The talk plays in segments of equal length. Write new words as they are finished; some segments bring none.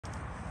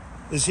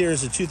This here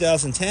is a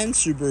 2010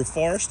 Subaru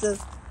Forester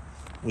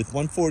with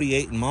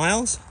 148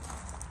 miles,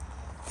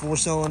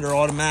 4-cylinder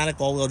automatic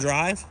all-wheel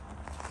drive,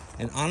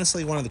 and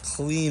honestly one of the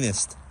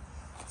cleanest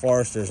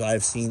Foresters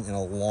I've seen in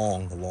a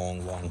long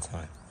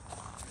time.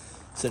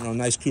 Sitting on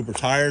nice Cooper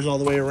tires all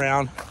the way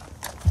around.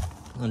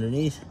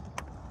 Underneath,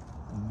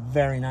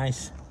 very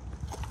nice.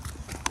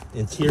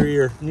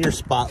 Interior, near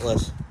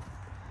spotless.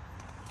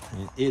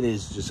 And it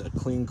is just a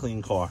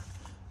clean car.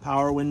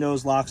 Power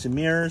windows, locks and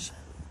mirrors.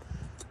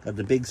 Got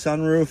the big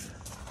sunroof,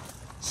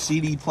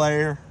 CD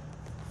player,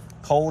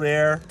 cold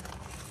air,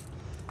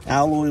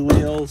 alloy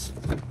wheels,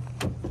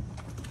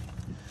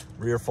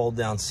 rear fold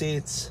down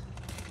seats,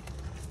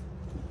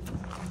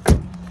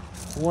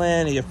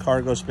 plenty of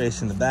cargo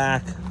space in the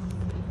back.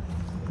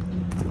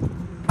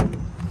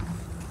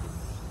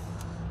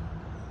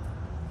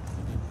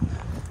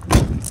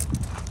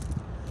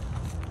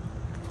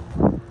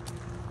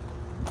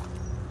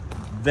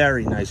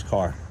 Very nice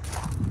car.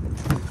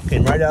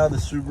 Came right out of the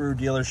Subaru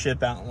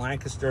dealership out in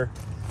Lancaster.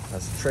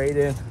 That's a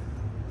trade-in.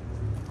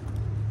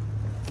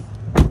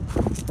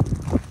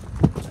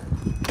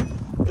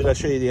 But I'll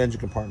show you the engine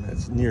compartment.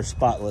 It's near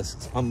spotless.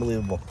 It's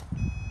unbelievable.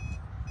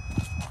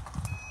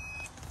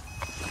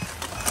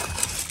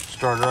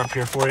 Start her up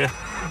here for you.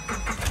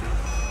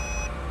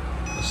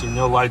 You see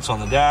no lights on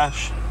the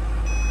dash.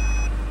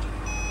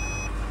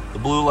 The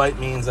blue light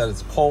means that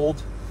it's cold.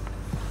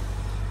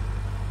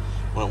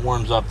 When it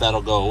warms up,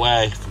 that'll go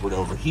away. If it were to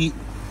overheat,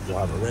 you'll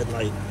have a red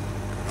light.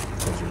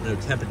 There's no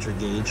temperature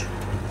gauge.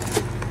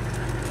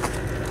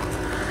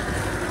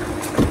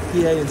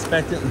 PA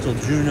inspected until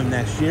June of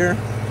next year.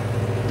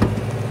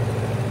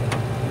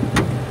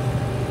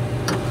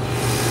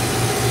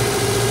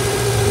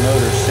 The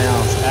motor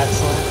sounds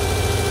excellent.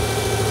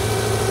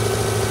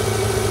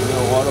 No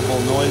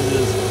audible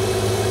noises.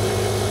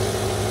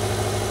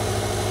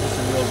 It's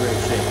in real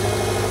great shape.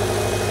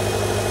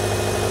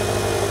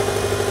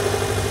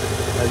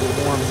 As it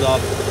warms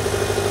up,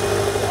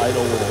 the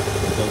idle will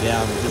go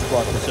down. We just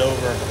brought this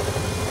over.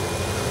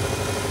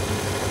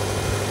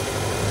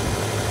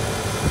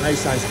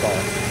 Nice car.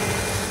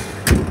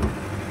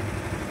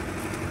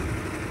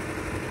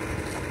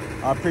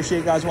 I appreciate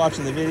you guys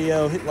watching the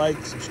video. Hit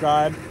like,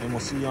 subscribe, and we'll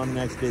see you on the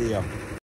next video.